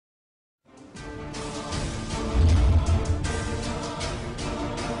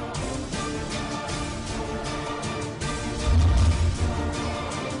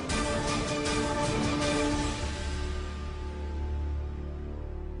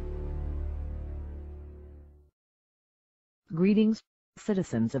Greetings,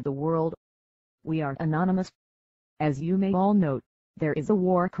 citizens of the world. We are anonymous. As you may all note, there is a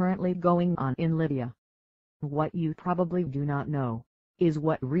war currently going on in Libya. What you probably do not know is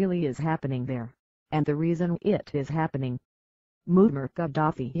what really is happening there, and the reason it is happening. Muammar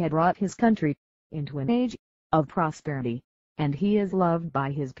Gaddafi had brought his country into an age of prosperity, and he is loved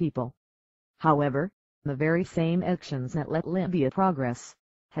by his people. However, the very same actions that let Libya progress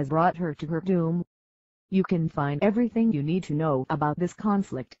has brought her to her doom. You can find everything you need to know about this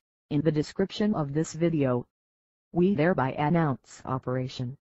conflict in the description of this video. We thereby announce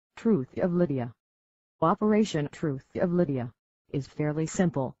Operation Truth of Libya. Operation Truth of Libya is fairly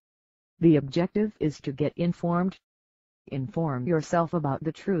simple. The objective is to get informed. Inform yourself about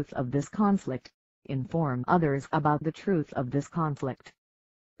the truth of this conflict. Inform others about the truth of this conflict.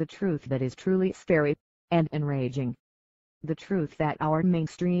 The truth that is truly scary and enraging. The truth that our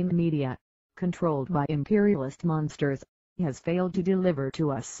mainstream media, controlled by imperialist monsters, has failed to deliver to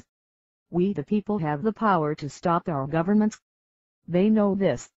us. We the people have the power to stop our governments. They know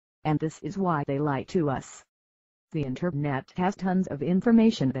this, and this is why they lie to us. The internet has tons of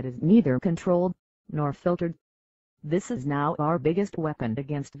information that is neither controlled nor filtered. This is now our biggest weapon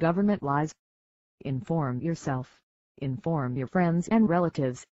against government lies. Inform yourself. Inform your friends and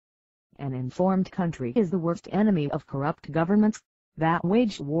relatives. An informed country is the worst enemy of corrupt governments that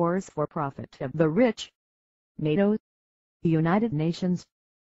wage wars for profit of the rich. NATO, United Nations,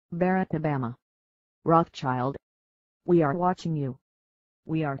 Barack Obama, Rothschild. We are watching you.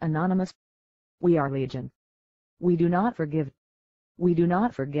 We are anonymous. We are legion. We do not forgive. We do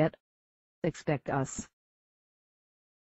not forget. Expect us.